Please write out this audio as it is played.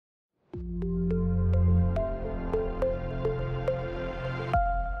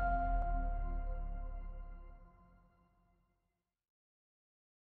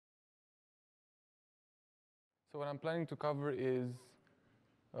what I'm planning to cover is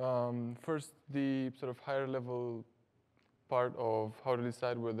first the sort of higher level part of how to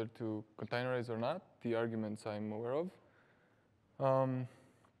decide whether to containerize or not, the arguments I'm aware of. And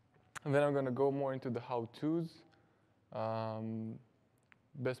then I'm going to go more into the how-tos,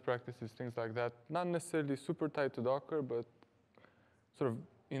 best practices, things like that. Not necessarily super tied to Docker, but sort of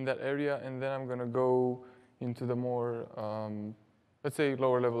in that area. And then I'm going to go into the more, let's say,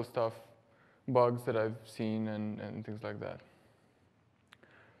 lower level stuff, bugs that I've seen and things like that.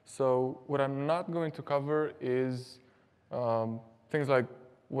 So what I'm not going to cover is things like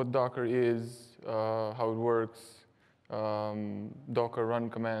what Docker is, how it works, Docker run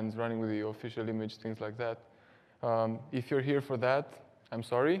commands, running with the official image, things like that. If you're here for that, I'm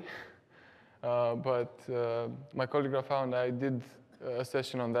sorry. But my colleague Rafa, I did a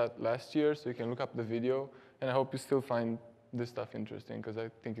session on that last year, so you can look up the video. And I hope you still find this stuff interesting, because I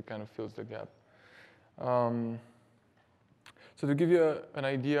think it kind of fills the gap. So to give you an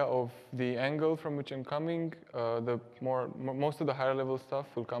idea of the angle from which I'm coming, most of the higher level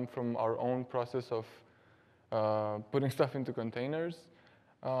stuff will come from our own process of putting stuff into containers.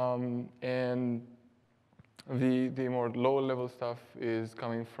 And the more lower level stuff is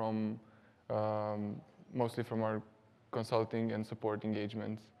coming from mostly from our consulting and support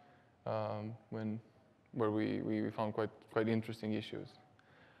engagements where we found quite interesting issues.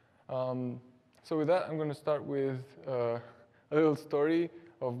 So with that, I'm going to start with a little story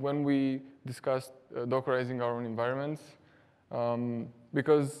of when we discussed Dockerizing our own environments,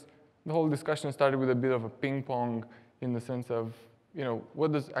 because the whole discussion started with a bit of a ping pong in the sense of,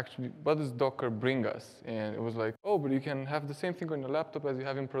 what does Docker bring us? And it was like, oh, but you can have the same thing on your laptop as you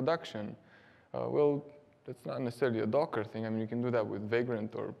have in production. Well, that's not necessarily a Docker thing. I mean, you can do that with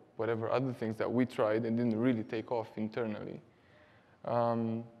Vagrant or whatever other things that we tried and didn't really take off internally.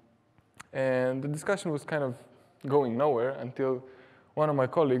 And the discussion was kind of going nowhere until one of my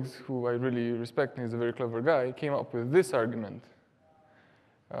colleagues, who I really respect and is a very clever guy, came up with this argument,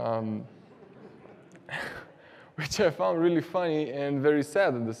 which I found really funny and very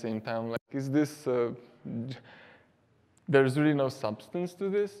sad at the same time. Like, is this, there's really no substance to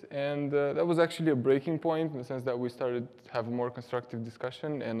this? And that was actually a breaking point in the sense that we started to have a more constructive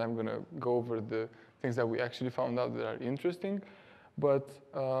discussion, and I'm going to go over the things that we actually found out that are interesting. But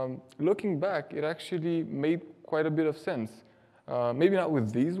looking back, it actually made quite a bit of sense. Maybe not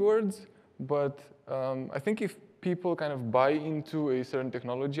with these words, but I think if people kind of buy into a certain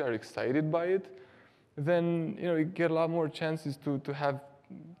technology, are excited by it, then you get a lot more chances to have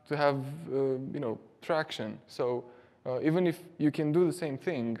traction. So even if you can do the same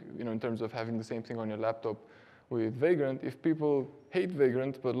thing, in terms of having the same thing on your laptop with Vagrant, if people hate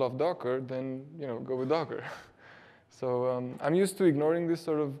Vagrant but love Docker, then go with Docker. So I'm used to ignoring this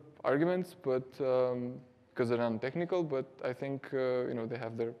sort of arguments, but because they're non-technical, but I think they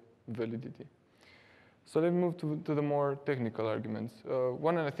have their validity. So let me move to the more technical arguments.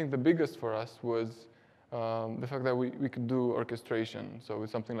 One, and I think the biggest for us, was the fact that we could do orchestration. So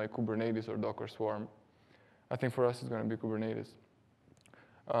with something like Kubernetes or Docker Swarm, I think for us it's going to be Kubernetes.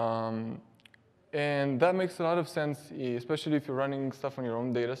 And that makes a lot of sense, especially if you're running stuff on your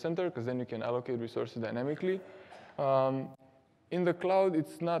own data center, because then you can allocate resources dynamically. In the cloud,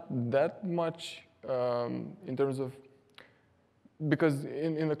 it's not that much in terms of, because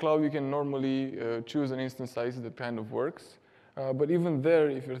in the cloud, you can normally choose an instance size that kind of works. But even there,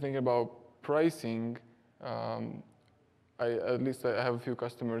 if you're thinking about pricing, at least I have a few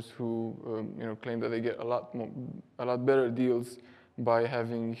customers who claim that they get a lot better deals by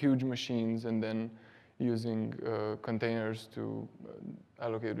having huge machines and then using containers to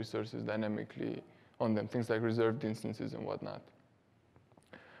allocate resources dynamically on them, things like reserved instances and whatnot.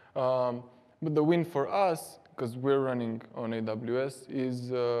 But the win for us, because we're running on AWS, is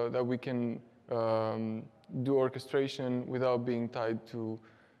that we can do orchestration without being tied to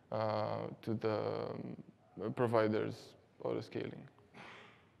the provider's autoscaling.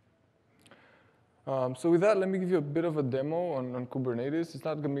 So with that, let me give you a bit of a demo on Kubernetes. It's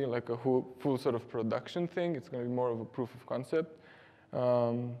not going to be like a full sort of production thing. It's going to be more of a proof of concept.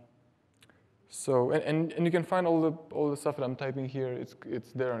 So and you can find all the stuff that I'm typing here.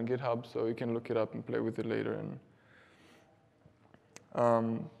 It's there on GitHub, so you can look it up and play with it later.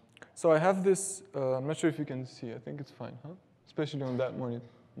 And so I have this. I'm not sure if you can see. I think it's fine, huh? Especially on that monitor.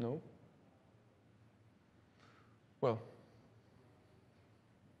 No. Well,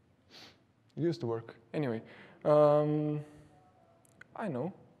 it used to work. Anyway, I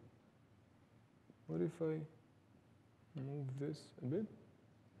know. What if I move this a bit?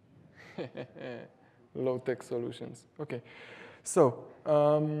 Low-tech solutions. OK. So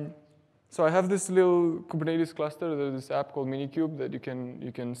So I have this little Kubernetes cluster. There's this app called Minikube that you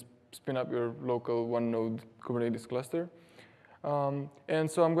can spin up your local one-node Kubernetes cluster. And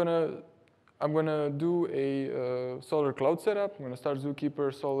so I'm gonna do a Solr cloud setup. I'm gonna start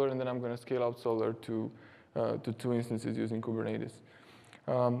Zookeeper, Solr, and then I'm gonna scale out Solr to 2 instances using Kubernetes.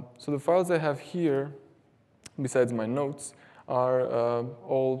 So the files I have here, besides my notes, are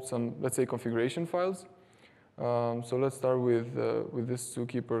all some, let's say, configuration files. So let's start with this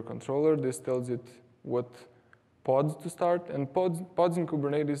Zookeeper controller. This tells it what pods to start. And pods in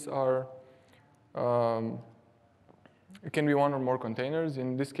Kubernetes are, it can be 1 or more containers.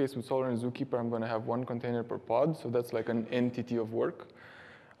 In this case, with Solr and Zookeeper, I'm going to have 1 container per pod. So that's like an entity of work.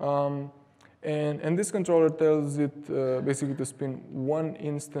 And this controller tells it basically to spin 1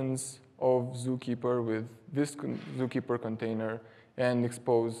 instance of Zookeeper with this Zookeeper container and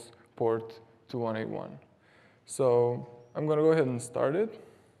expose port 2181. So I'm going to go ahead and start it.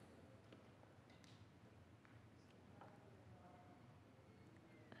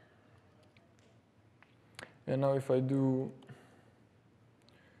 And now if I do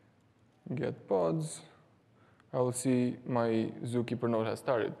get pods, I will see my Zookeeper node has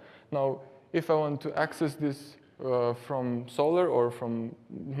started. Now, if I want to access this from Solr or from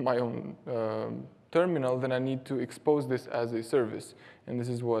my own terminal, then I need to expose this as a service. And this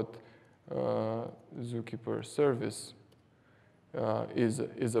is what Zookeeper service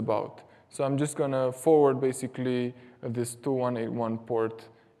is about. So I'm just going to forward basically this 2181 port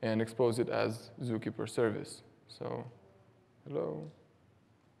and expose it as Zookeeper service. So, hello,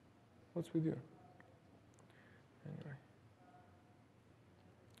 what's with you? Anyway.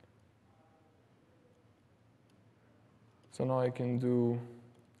 So now I can do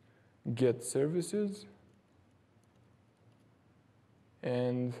get services,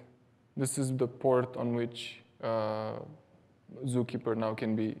 and this is the port on which Zookeeper now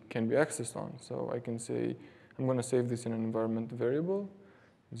can be accessed on. So I can say I'm going to save this in an environment variable,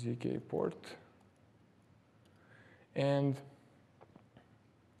 zk port, and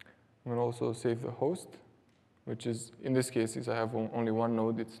I'm going to also save the host, which is in this case is I have only 1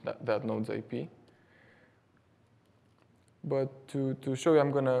 node. It's that node's IP. But to show you,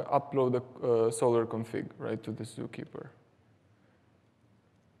 I'm going to upload the Solr config right to this Zookeeper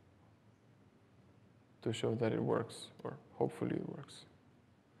to show that it works, or hopefully it works.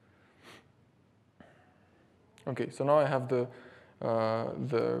 Okay, so now I have the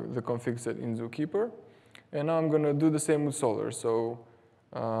config set in Zookeeper, and now I'm going to do the same with Solr. So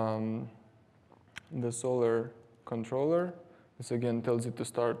the Solr controller, this again tells it to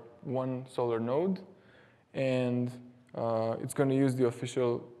start 1 Solr node, and it's going to use the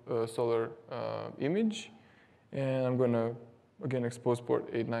official Solr image, and I'm going to again expose port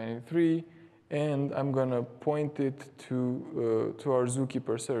 8983, and I'm going to point it to our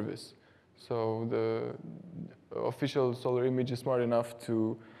Zookeeper service. So the official Solr image is smart enough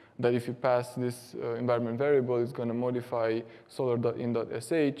that if you pass this environment variable, it's going to modify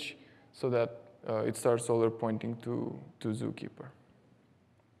solr.in.sh so that it starts Solr pointing to Zookeeper.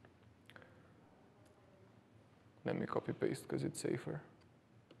 Let me copy paste because it's safer.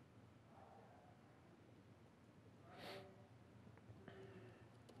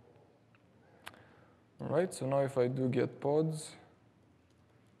 All right, so now if I do get pods,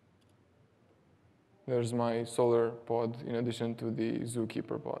 there's my Solr pod in addition to the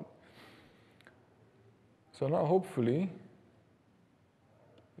Zookeeper pod. So now hopefully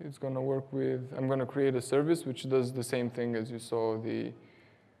it's going to work with, I'm going to create a service which does the same thing as you saw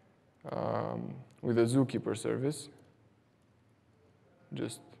with the Zookeeper service.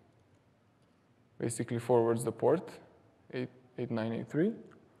 Just basically forwards the port, 8983.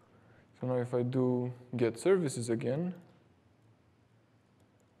 So now if I do get services again,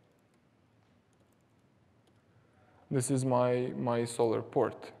 this is my Solr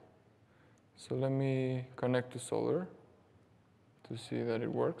port. So let me connect to Solr to see that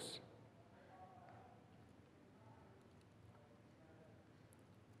it works.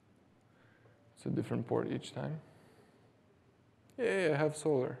 It's a different port each time. Yeah, I have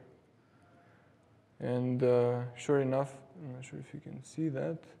Solr. And sure enough, I'm not sure if you can see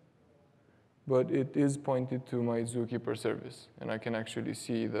that, but it is pointed to my Zookeeper service. And I can actually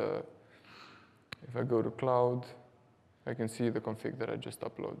see if I go to cloud, I can see the config that I just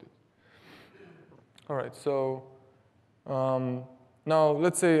uploaded. All right, so now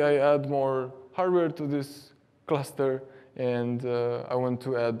let's say I add more hardware to this cluster, and I want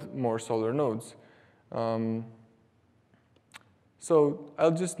to add more Solr nodes. So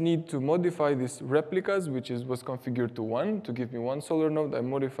I'll just need to modify these replicas, which was configured to 1 to give me 1 Solr node. I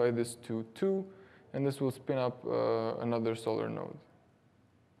modify this to 2, and this will spin up another Solr node.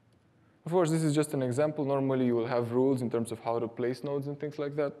 Of course, this is just an example. Normally, you will have rules in terms of how to place nodes and things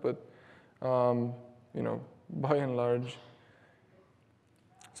like that, but you know, by and large.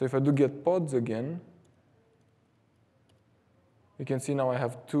 So if I do get pods again, you can see now I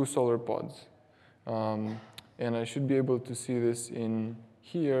have 2 Solr pods. And I should be able to see this in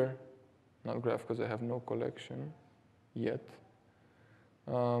here, not graph because I have no collection yet.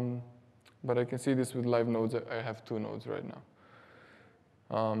 But I can see this with live nodes. I have 2 nodes right now.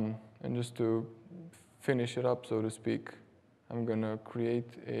 And just to finish it up, so to speak, I'm going to create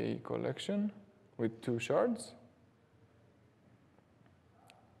a collection with 2 shards.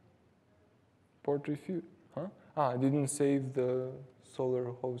 Port refute, huh? I didn't save the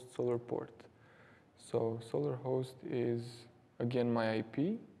Solr host, Solr port. So Solr host is, again, my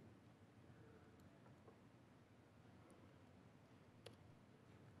IP.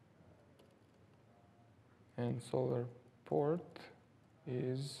 And Solr port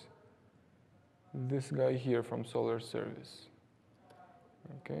is this guy here from Solr service.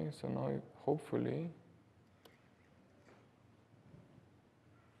 Okay, so now hopefully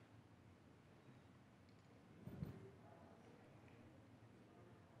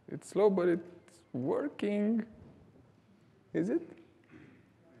it's slow, but it's working. Is it?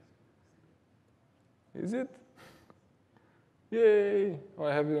 Is it? Yay! Oh,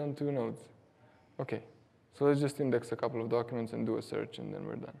 I have it on 2 nodes. Okay, so let's just index a couple of documents and do a search, and then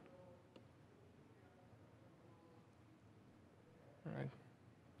we're done. All right.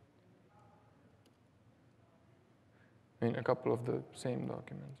 I mean, a couple of the same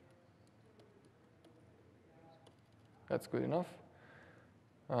documents. That's good enough.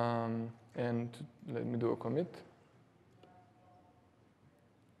 And let me do a commit.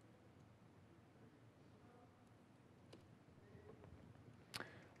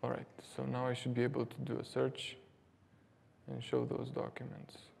 All right, so now I should be able to do a search and show those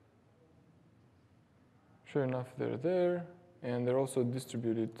documents. Sure enough, they're there, and they're also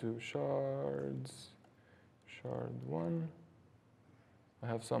distributed to shards. Shard 1. I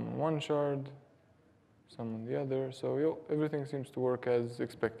have some on one shard, some on the other. So everything seems to work as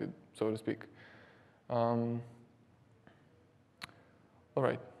expected, so to speak. All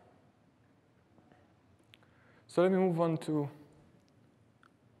right. So let me move on to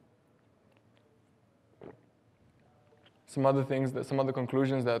some other things, some other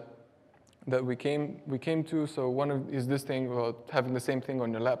conclusions that we came to. So one is this thing about having the same thing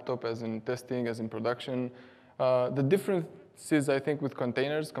on your laptop as in testing, as in production. The differences, I think, with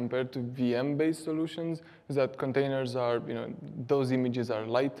containers compared to VM-based solutions is that containers are, those images are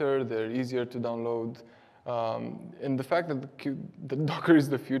lighter, they're easier to download. And the fact that the Docker is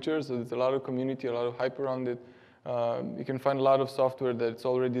the future, so there's a lot of community, a lot of hype around it. You can find a lot of software that's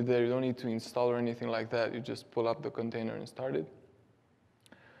already there. You don't need to install or anything like that. You just pull up the container and start it.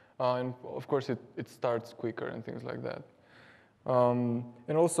 And of course, it starts quicker and things like that.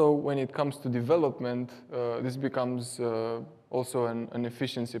 And also, when it comes to development, this becomes also an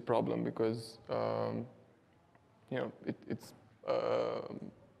efficiency problem because it's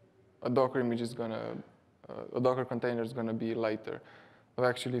a Docker image is gonna, a Docker container is gonna be lighter. But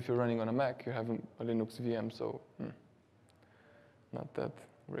actually, if you're running on a Mac, you have a Linux VM, so not that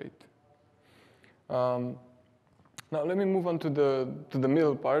great. Now let me move on to the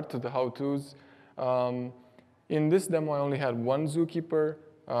middle part, to the how-tos. In this demo, I only had 1 zookeeper,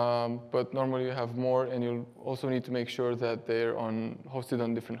 but normally you have more, and you'll also need to make sure that they're hosted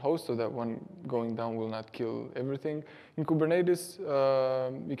on different hosts, so that one going down will not kill everything. In Kubernetes,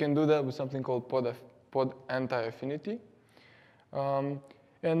 you can do that with something called pod anti-affinity.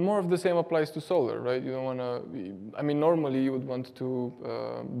 And more of the same applies to Solr, right? You don't want to, I mean, normally you would want to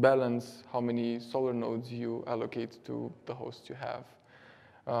balance how many Solr nodes you allocate to the hosts you have.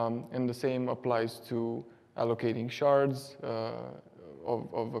 And the same applies to allocating shards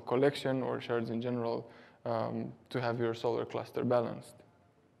of a collection or shards in general to have your Solr cluster balanced.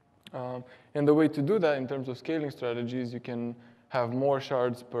 And the way to do that in terms of scaling strategies, you can have more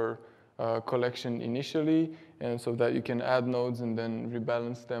shards per collection initially, and so that you can add nodes and then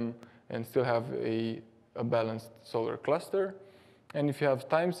rebalance them and still have a balanced Solr cluster. And if you have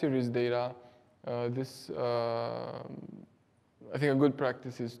time series data, I think a good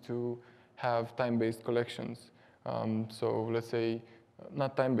practice is to have time-based collections. So let's say,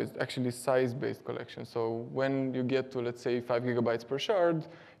 not time-based, actually size-based collections. So when you get to, let's say, 5 gigabytes per shard,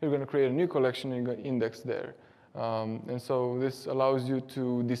 you're going to create a new collection and you're going to index there. And so this allows you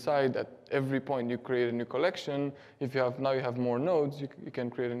to decide at every point you create a new collection. If you have now you have more nodes, you can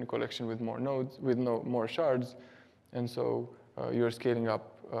create a new collection with more nodes, with more shards. And so you're scaling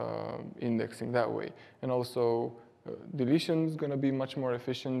up indexing that way. And also deletion is going to be much more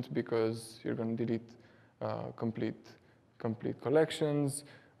efficient because you're going to delete complete collections.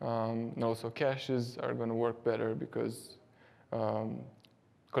 And also caches are going to work better because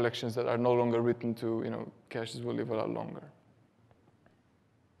collections that are no longer written to caches will live a lot longer.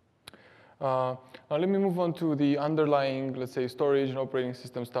 Now let me move on to the underlying, let's say, storage and operating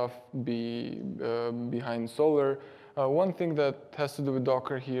system stuff behind Solr. One thing that has to do with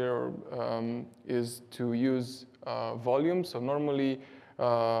Docker here is to use volumes. So normally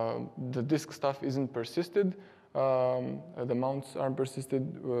the disk stuff isn't persisted. The mounts aren't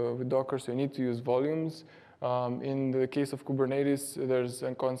persisted with Docker, so you need to use volumes. In the case of Kubernetes, there's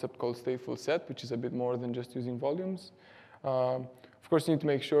a concept called stateful set, which is a bit more than just using volumes. Of course, you need to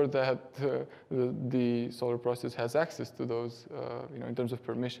make sure that the Solr process has access to those, in terms of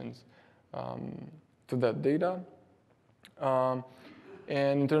permissions to that data. And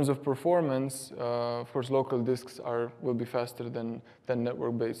in terms of performance, of course, local disks will be faster than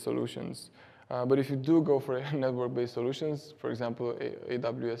network-based solutions. But if you do go for network-based solutions, for example, in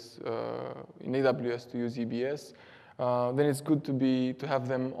AWS to use EBS, then it's good to have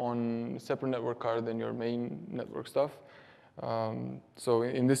them on a separate network card than your main network stuff. So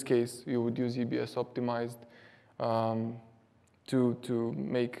in this case, you would use EBS optimized to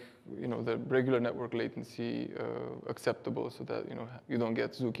make the regular network latency acceptable, so that you don't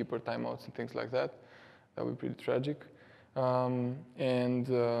get zookeeper timeouts and things like that. That would be pretty tragic.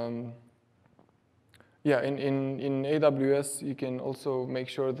 Yeah, in AWS, you can also make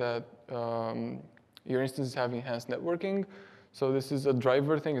sure that your instances have enhanced networking. So this is a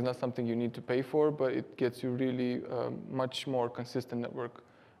driver thing. It's not something you need to pay for, but it gets you really much more consistent network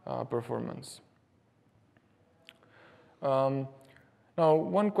performance. Now,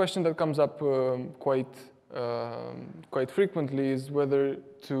 one question that comes up quite frequently is whether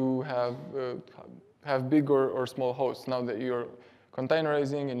to have big or small hosts. Now that you're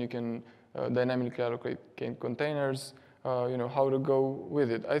containerizing and you can dynamically allocate containers, how to go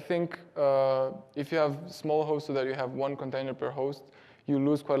with it. I think if you have small hosts so that you have one container per host, you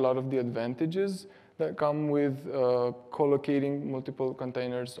lose quite a lot of the advantages that come with co-locating multiple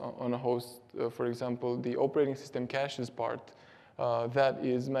containers on a host. For example, the operating system caches part, that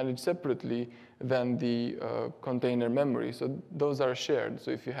is managed separately than the container memory. So those are shared.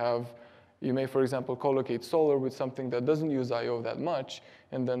 So if you may, for example, co-locate Solr with something that doesn't use I/O that much,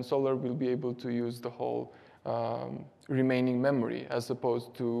 and then Solr will be able to use the whole remaining memory, as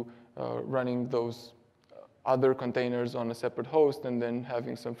opposed to running those other containers on a separate host and then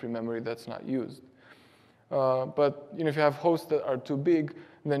having some free memory that's not used. But if you have hosts that are too big,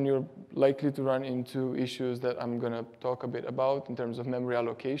 then you're likely to run into issues that I'm going to talk a bit about in terms of memory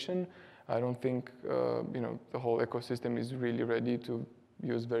allocation. I don't think the whole ecosystem is really ready to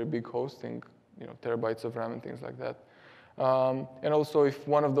use very big hosting, terabytes of RAM and things like that. And also, if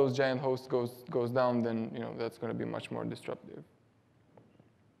one of those giant hosts goes down, then that's going to be much more disruptive.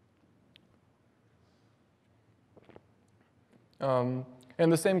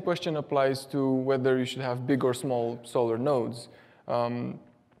 And the same question applies to whether you should have big or small Solr nodes.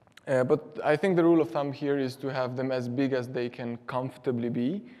 But I think the rule of thumb here is to have them as big as they can comfortably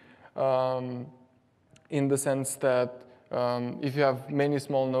be, in the sense that if you have many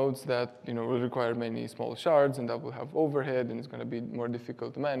small nodes that will require many small shards, and that will have overhead, and it's going to be more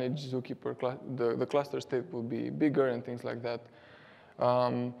difficult to manage. Zookeeper, the cluster state will be bigger and things like that.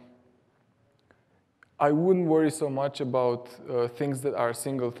 I wouldn't worry so much about things that are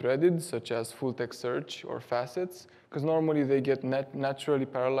single-threaded, such as full-text search or facets, because normally they get naturally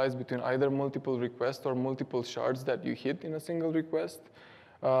parallelized between either multiple requests or multiple shards that you hit in a single request.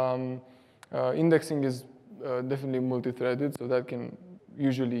 Indexing is definitely multi-threaded, so that can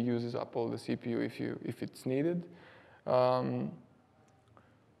usually uses up all the CPU if it's needed. And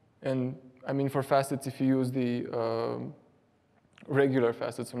I mean, for facets, if you use the regular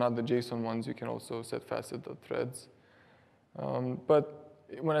facets, so not the JSON ones, you can also set facet.threads. But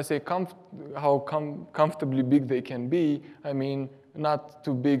when I say how comfortably big they can be, I mean not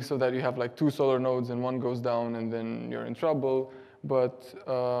too big so that you have like 2 Solr nodes and one goes down and then you're in trouble. But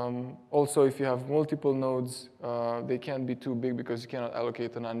also, if you have multiple nodes, they can't be too big because you cannot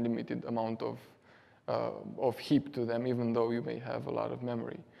allocate an unlimited amount of heap to them, even though you may have a lot of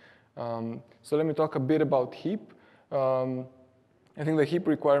memory. So let me talk a bit about heap. I think the heap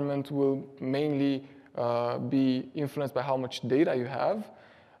requirement will mainly be influenced by how much data you have,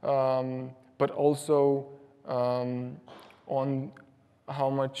 but also on how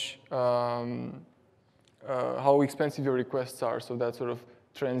much how expensive your requests are, so that sort of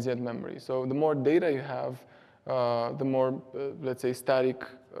transient memory. So the more data you have, the more, let's say, static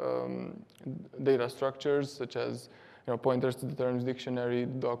data structures, such as pointers to the terms dictionary,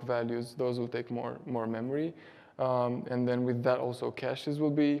 doc values, those will take more memory. And then with that also caches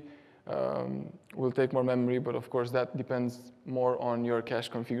will take more memory, but of course that depends more on your cache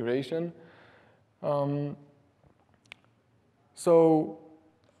configuration. So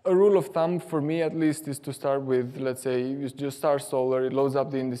a rule of thumb for me at least is to start with, let's say, you just start Solr, it loads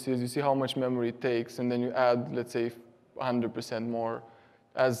up the indices, you see how much memory it takes, and then you add, let's say, 100% more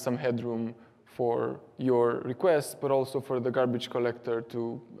as some headroom for your requests, but also for the garbage collector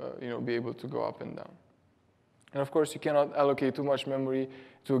to be able to go up and down. And of course, you cannot allocate too much memory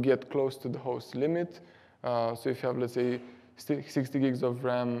to get close to the host limit. So if you have, let's say, 60 gigs of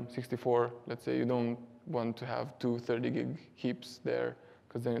RAM, 64, let's say, you don't want to have two 30-gig heaps there,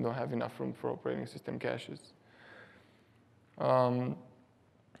 because then you don't have enough room for operating system caches.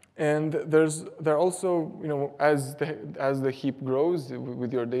 And there also, as the heap grows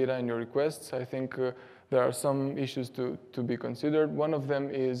with your data and your requests, I think there are some issues to be considered. One of them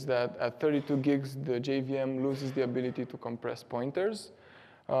is that at 32 gigs, the JVM loses the ability to compress pointers.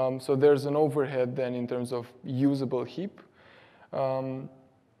 So there's an overhead then in terms of usable heap,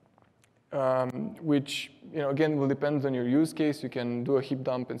 which again will depend on your use case. You can do a heap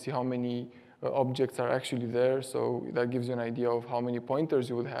dump and see how many objects are actually there, so that gives you an idea of how many pointers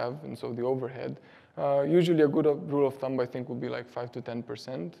you would have, and so the overhead. Usually a good rule of thumb, I think, would be like 5 to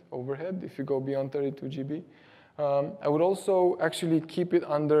 10% overhead if you go beyond 32 GB. I would also actually keep it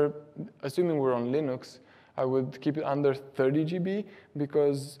under, assuming we're on Linux, I would keep it under 30 GB,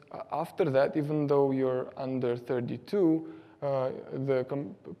 because after that, even though you're under 32, the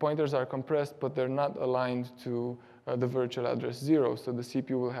pointers are compressed, but they're not aligned to the virtual address 0, so the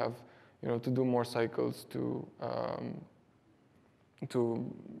CPU will have to do more cycles to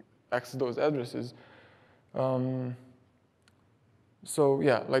access those addresses. So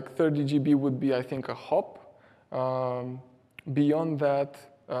yeah, like 30 GB would be, I think, a hop. Beyond that,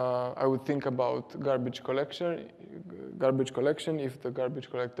 I would think about garbage collection. If the garbage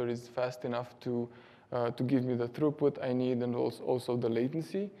collector is fast enough to give me the throughput I need and also the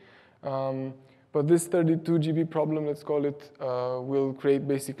latency. But this 32 GB problem, let's call it, will create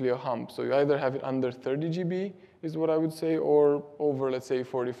basically a hump. So you either have it under 30 GB, is what I would say, or over, let's say,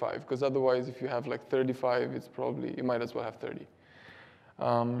 45. Because otherwise, if you have like 35, it's probably, you might as well have 30.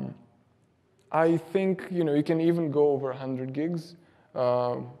 I think you can even go over 100 gigs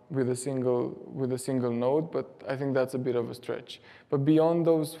with a single node, but I think that's a bit of a stretch. But beyond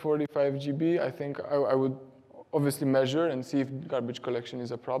those 45 GB, I think I would obviously measure and see if garbage collection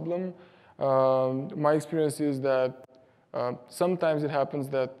is a problem. My experience is that sometimes it happens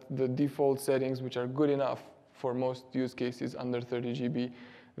that the default settings, which are good enough for most use cases under 30 GB,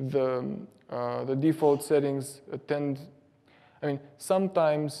 the default settings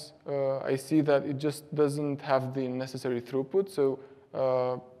sometimes I see that it just doesn't have the necessary throughput, so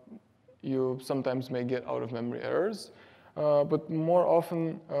you sometimes may get out-of-memory errors. But more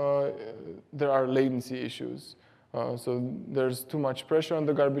often, there are latency issues. So there's too much pressure on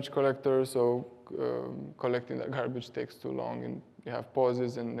the garbage collector, so collecting that garbage takes too long, and you have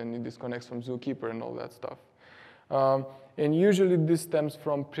pauses, and then it disconnects from Zookeeper and all that stuff. And usually this stems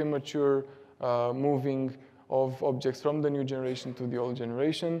from premature moving of objects from the new generation to the old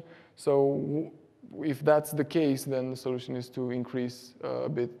generation. So if that's the case, then the solution is to increase a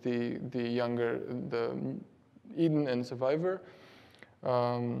bit the Eden and Survivor.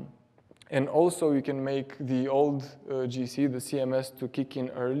 And also you can make the old GC, the CMS, to kick in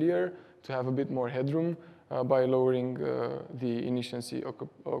earlier to have a bit more headroom by lowering the initiency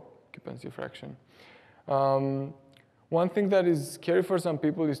occupancy fraction. One thing that is scary for some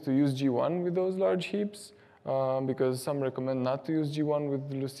people is to use G1 with those large heaps, because some recommend not to use G1 with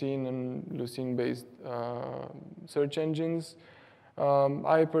Lucene and Lucene-based search engines.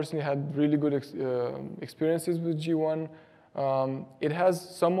 I personally had really good experiences with G1. It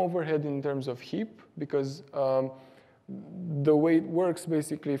has some overhead in terms of heap, because the way it works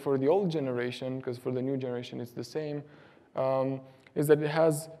basically for the old generation, because for the new generation it's the same, is that it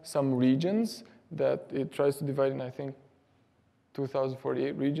has some regions that it tries to divide in, I think,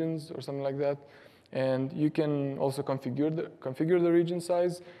 2048 regions or something like that. And you can also configure the region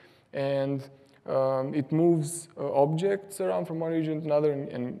size, and it moves objects around from one region to another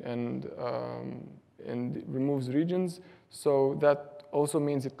and removes regions. So that also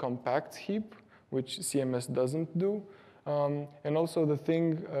means it compacts heap, which CMS doesn't do. And also the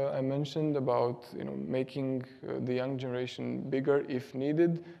thing I mentioned about making the young generation bigger if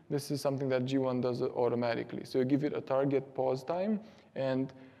needed, this is something that G1 does automatically. So you give it a target pause time,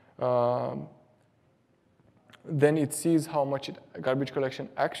 and then it sees how much garbage collection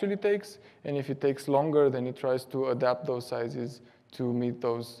actually takes, and if it takes longer, then it tries to adapt those sizes to meet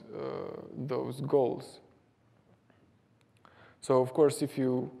those goals. So of course, if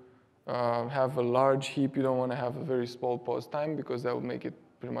you have a large heap, you don't want to have a very small pause time because that will make it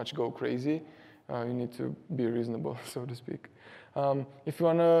pretty much go crazy. You need to be reasonable, so to speak. If you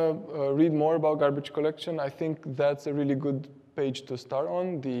want to read more about garbage collection, I think that's a really good page to start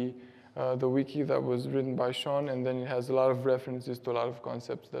on, the wiki that was written by Sean, and then it has a lot of references to a lot of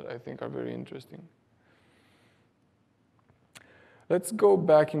concepts that I think are very interesting. Let's go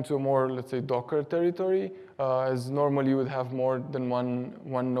back into a more, let's say, Docker territory, as normally you would have more than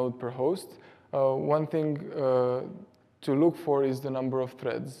one node per host. One thing to look for is the number of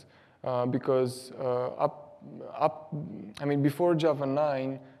threads, because before Java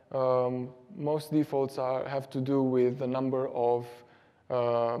 9, most defaults have to do with the number of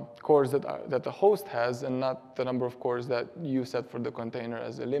cores that the host has, and not the number of cores that you set for the container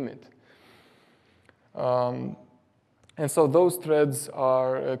as a limit. And so those threads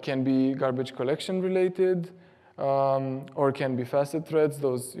can be garbage collection related, or can be facet threads.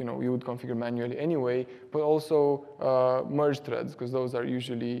 Those you would configure manually anyway, but also merge threads, because those are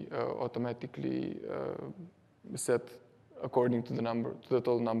usually automatically set according to the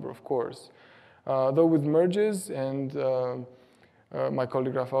total number of cores. Though with merges, and my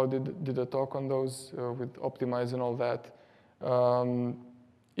colleague Rafał did a talk on those with optimize and all that.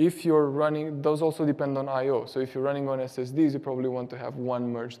 If you're running, those also depend on I/O. So if you're running on SSDs, you probably want to have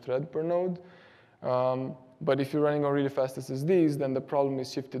one merge thread per node. But if you're running on really fast SSDs, then the problem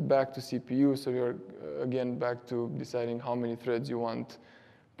is shifted back to CPU. So you're, again, back to deciding how many threads you want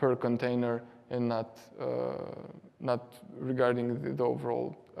per container, and not regarding the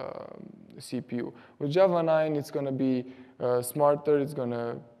overall CPU. With Java 9, it's going to be smarter. It's going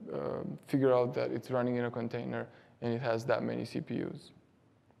to figure out that it's running in a container, and it has that many CPUs.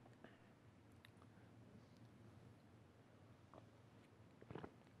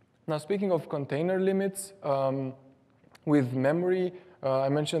 Now, speaking of container limits, with memory, I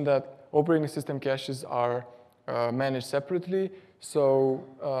mentioned that operating system caches are managed separately. So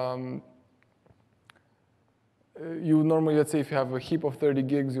you normally, let's say if you have a heap of 30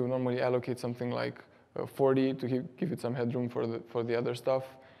 gigs, you normally allocate something like 40 to give it some headroom for the other stuff.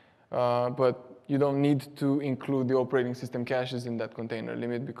 But you don't need to include the operating system caches in that container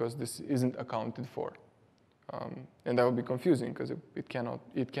limit, because this isn't accounted for. And that would be confusing, because it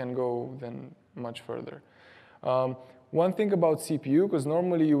can go then much further. One thing about CPU, because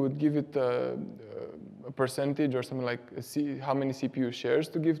normally you would give it a percentage or something like how many CPU shares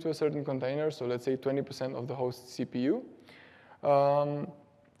to give to a certain container. So let's say 20% of the host's CPU.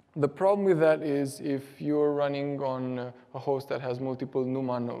 The problem with that is if you're running on a host that has multiple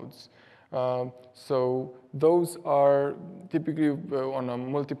NUMA nodes. So those are typically on a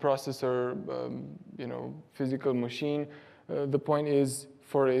multiprocessor, physical machine. The point is,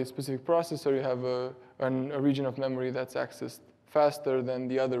 for a specific processor, you have a region of memory that's accessed faster than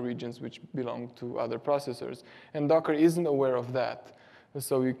the other regions which belong to other processors. And Docker isn't aware of that.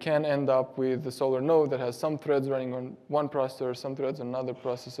 So you can end up with the Solr node that has some threads running on one processor, some threads on another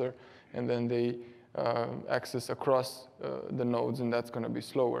processor, and then they access across the nodes, and that's going to be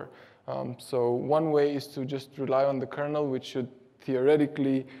slower. So one way is to just rely on the kernel, which should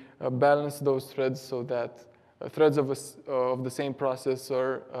theoretically balance those threads so that threads of the same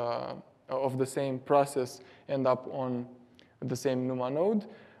processor of the same process end up on the same NUMA node.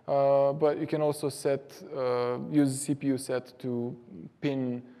 But you can also use CPU set to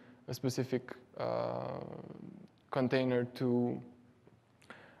pin a specific container to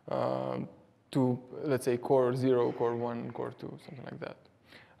let's say core 0, core 1, core 2, something like that.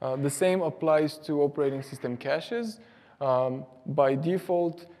 The same applies to operating system caches. By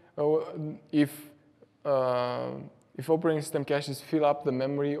default, if operating system caches fill up the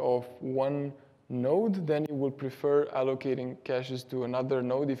memory of one node, then you will prefer allocating caches to another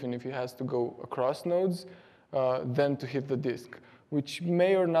node, even if it has to go across nodes, than to hit the disk, which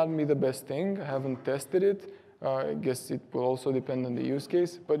may or not be the best thing. I haven't tested it. I guess it will also depend on the use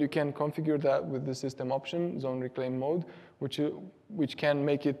case, but you can configure that with the system option, zone reclaim mode, which can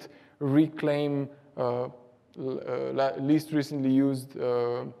make it reclaim least recently used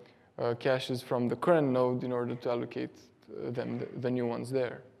caches from the current node in order to allocate the new ones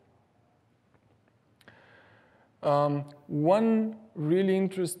there. One really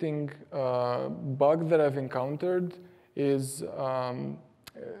interesting bug that I've encountered is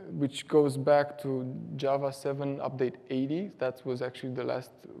which goes back to Java 7 update 80. That was actually the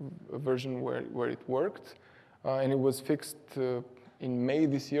last version where it worked. And it was fixed in May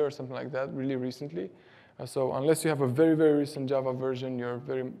this year or something like that, really recently. So unless you have a very, very recent Java version, you're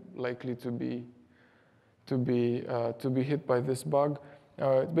very likely to be hit by this bug.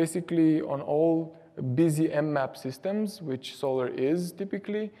 Basically, on all busy mmap systems, which Solr is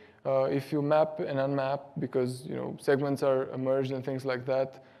typically, if you map and unmap because segments are merged and things like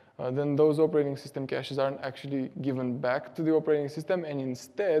that, then those operating system caches aren't actually given back to the operating system, and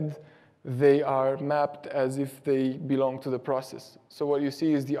instead they are mapped as if they belong to the process. So what you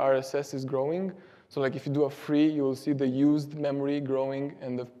see is the RSS is growing. So like if you do a free, you will see the used memory growing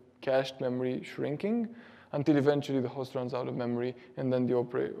and the cached memory shrinking until eventually the host runs out of memory, and then the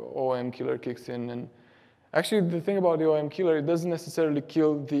OM killer kicks in. And actually, the thing about the OM killer, it doesn't necessarily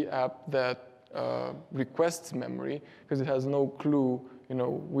kill the app that requests memory, because it has no clue,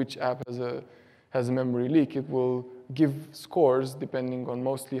 which app has a memory leak. It will give scores depending on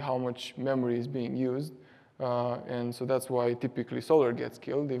mostly how much memory is being used, and so that's why typically Solr gets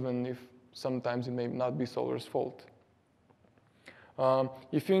killed, even if sometimes it may not be Solr's fault.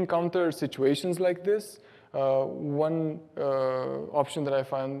 If you encounter situations like this, one option that I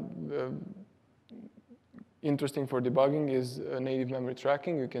find interesting for debugging is native memory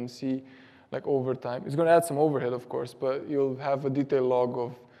tracking. You can see, like over time, it's going to add some overhead, of course, but you'll have a detailed log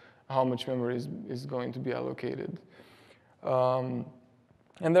of how much memory is going to be allocated. And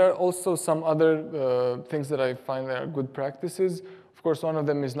there are also some other things that I find that are good practices. Of course, one of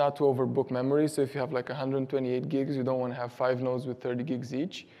them is not to overbook memory. So if you have like 128 gigs, you don't want to have 5 nodes with 30 gigs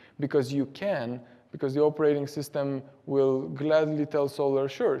each, because you can, because the operating system will gladly tell Solr,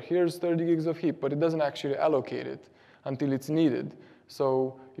 sure, here's 30 gigs of heap, but it doesn't actually allocate it until it's needed.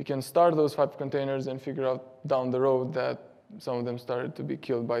 So you can start those 5 containers and figure out down the road that some of them started to be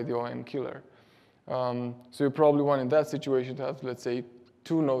killed by the OM killer. So you probably want in that situation to have, let's say,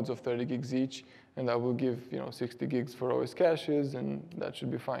 2 nodes of 30 gigs each, and that will give 60 gigs for OS caches, and that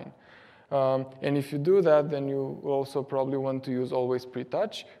should be fine. And if you do that, then you will also probably want to use always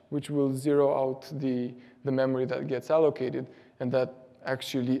pre-touch, which will zero out the memory that gets allocated, and that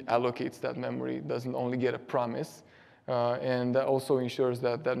actually allocates that memory. It doesn't only get a promise, and that also ensures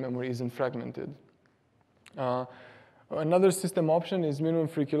that that memory isn't fragmented. Another system option is minimum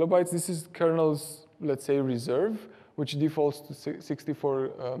 3 kilobytes. This is kernel's, let's say, reserve, which defaults to 64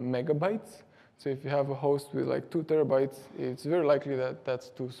 megabytes. So if you have a host with like 2 terabytes, it's very likely that that's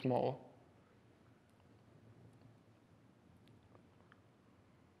too small.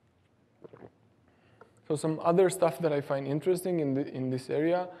 So some other stuff that I find interesting in this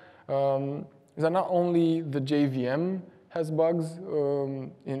area is that not only the JVM has bugs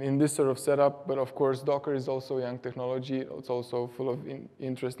in this sort of setup, but of course Docker is also young technology. It's also full of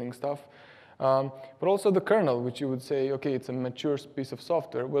interesting stuff. But also the kernel, which you would say, okay, it's a mature piece of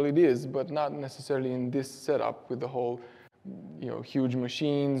software. Well, it is, but not necessarily in this setup with the whole huge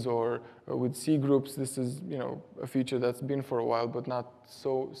machines or with C groups. This is a feature that's been for a while, but not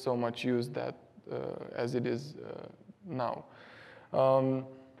so much used that as it is now. You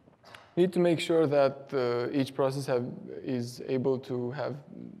need to make sure that each process is able to have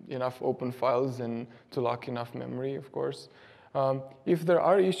enough open files and to lock enough memory, of course. If there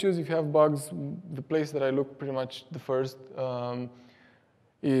are issues, if you have bugs, the place that I look pretty much the first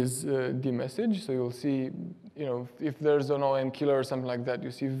is dmessage. So you'll see, if there's an OM killer or something like that,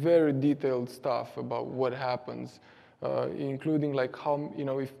 you see very detailed stuff about what happens, including like how,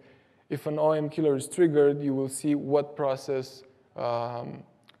 if an OM killer is triggered, you will see what process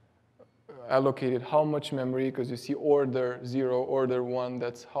allocated how much memory, because you see order 0, order 1.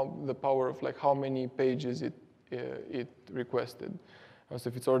 That's how the power of like how many pages it requested. So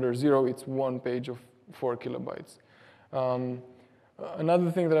if it's order 0, it's 1 page of 4 kilobytes.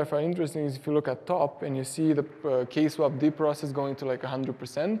 Another thing that I find interesting is if you look at top and you see the kswapd process going to like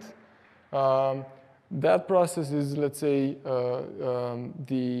 100%. That process is, let's say,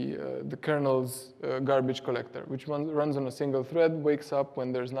 the kernel's garbage collector, which runs on a single thread, wakes up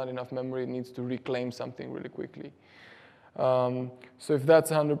when there's not enough memory, it needs to reclaim something really quickly. So if that's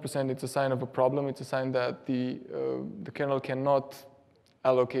 100%, it's a sign of a problem. It's a sign that the kernel cannot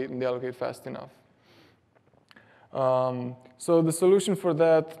allocate and deallocate fast enough. So the solution for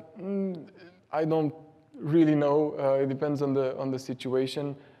that, I don't really know. It depends on the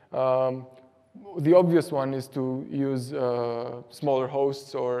situation. The obvious one is to use smaller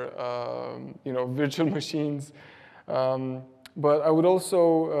hosts or virtual machines. But I would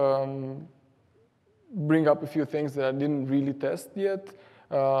also bring up a few things that I didn't really test yet.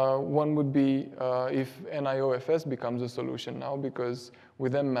 One would be if NIOFS becomes a solution now, because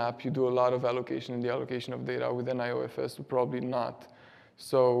with mmap you do a lot of allocation and deallocation of data. With NIOFS, probably not.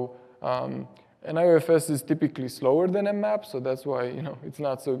 So NIOFS is typically slower than mmap, so that's why it's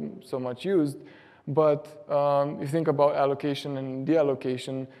not so much used. But if you think about allocation and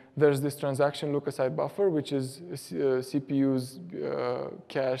deallocation, there's this transaction look-aside buffer, which is CPU's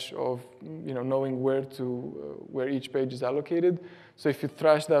cache of knowing where each page is allocated. So if you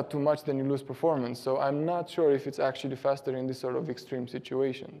thrash that too much, then you lose performance. So I'm not sure if it's actually faster in these sort of extreme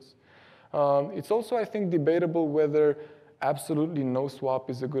situations. It's also, I think, debatable whether absolutely no swap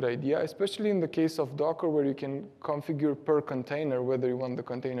is a good idea, especially in the case of Docker, where you can configure per container whether you want the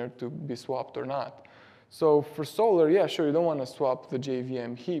container to be swapped or not. So for Solr, yeah, sure, you don't want to swap the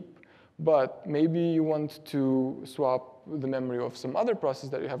JVM heap, but maybe you want to swap the memory of some other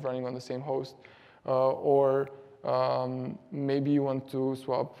process that you have running on the same host, or maybe you want to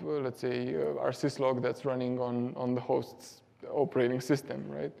swap, let's say, our syslog that's running on the host's operating system,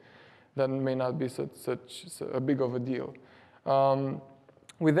 right? That may not be such a big of a deal.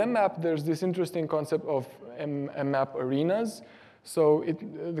 With mmap, there's this interesting concept of mmap arenas. So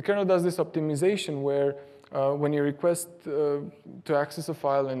the kernel does this optimization where when you request to access a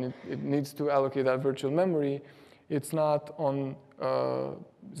file and it needs to allocate that virtual memory, it's not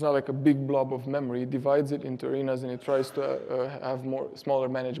like a big blob of memory. It divides it into arenas and it tries to have smaller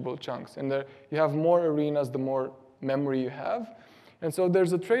manageable chunks. And you have more arenas, the more memory you have. And so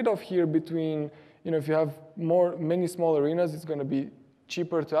there's a trade-off here between, if you have many small arenas, it's going to be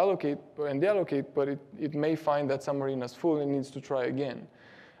cheaper to allocate and deallocate, but it may find that some arena is full and needs to try again.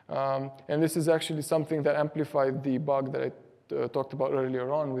 And this is actually something that amplified the bug that I talked about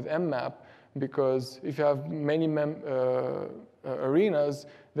earlier on with mmap, because if you have many arenas,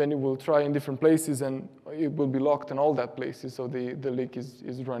 then it will try in different places and it will be locked in all that places, so the leak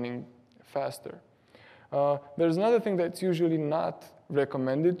is running faster. There's another thing that's usually not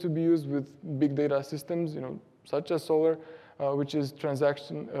recommended to be used with big data systems, such as Solr, which is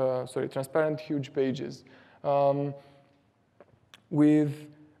transparent huge pages. So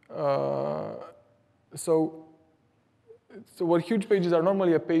what huge pages are,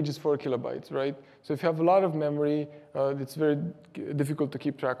 normally a page is 4 kilobytes, right? So if you have a lot of memory, it's very difficult to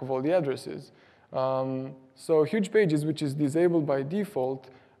keep track of all the addresses. So huge pages, which is disabled by default,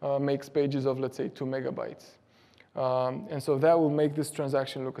 makes pages of, let's say, 2 megabytes. And so that will make this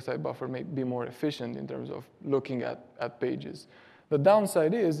transaction look-aside buffer be more efficient in terms of looking at pages. The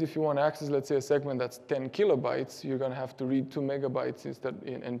downside is if you want to access, let's say, a segment that's 10 kilobytes, you're going to have to read 2 megabytes instead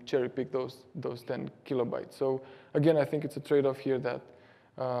and cherry pick those 10 kilobytes. So again, I think it's a trade-off here that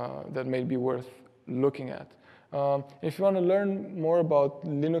may be worth looking at. If you want to learn more about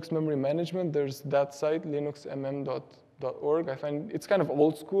Linux memory management, there's that site, linuxmm.org. I find it's kind of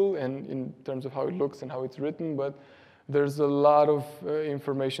old school and in terms of how it looks and how it's written, but there's a lot of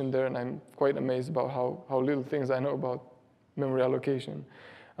information there, and I'm quite amazed about how little things I know about memory allocation.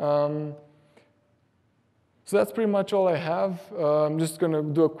 So that's pretty much all I have. I'm just going to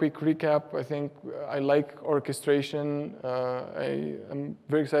do a quick recap. I think I like orchestration. I'm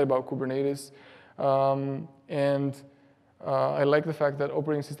very excited about Kubernetes. And I like the fact that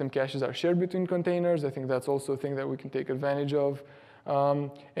operating system caches are shared between containers. I think that's also a thing that we can take advantage of.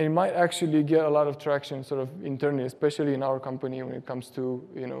 And it might actually get a lot of traction sort of internally, especially in our company when it comes to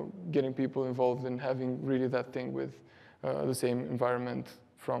getting people involved and having really that thing with the same environment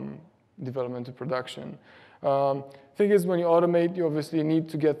from development to production. Thing is, when you automate, you obviously need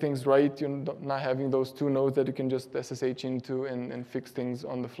to get things right. You're not having those 2 nodes that you can just SSH into and fix things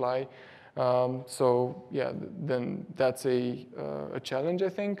on the fly. So yeah, then that's a challenge, I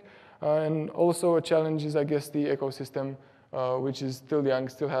think. And also a challenge is, I guess, the ecosystem, which is still young,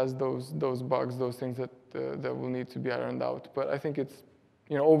 still has those bugs, those things that will need to be ironed out. But I think it's,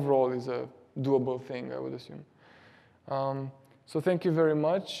 overall is a doable thing, I would assume. So thank you very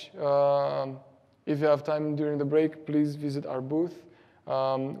much. If you have time during the break, please visit our booth.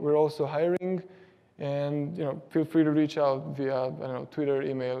 We're also hiring, and feel free to reach out via Twitter,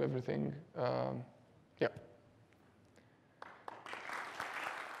 email, everything.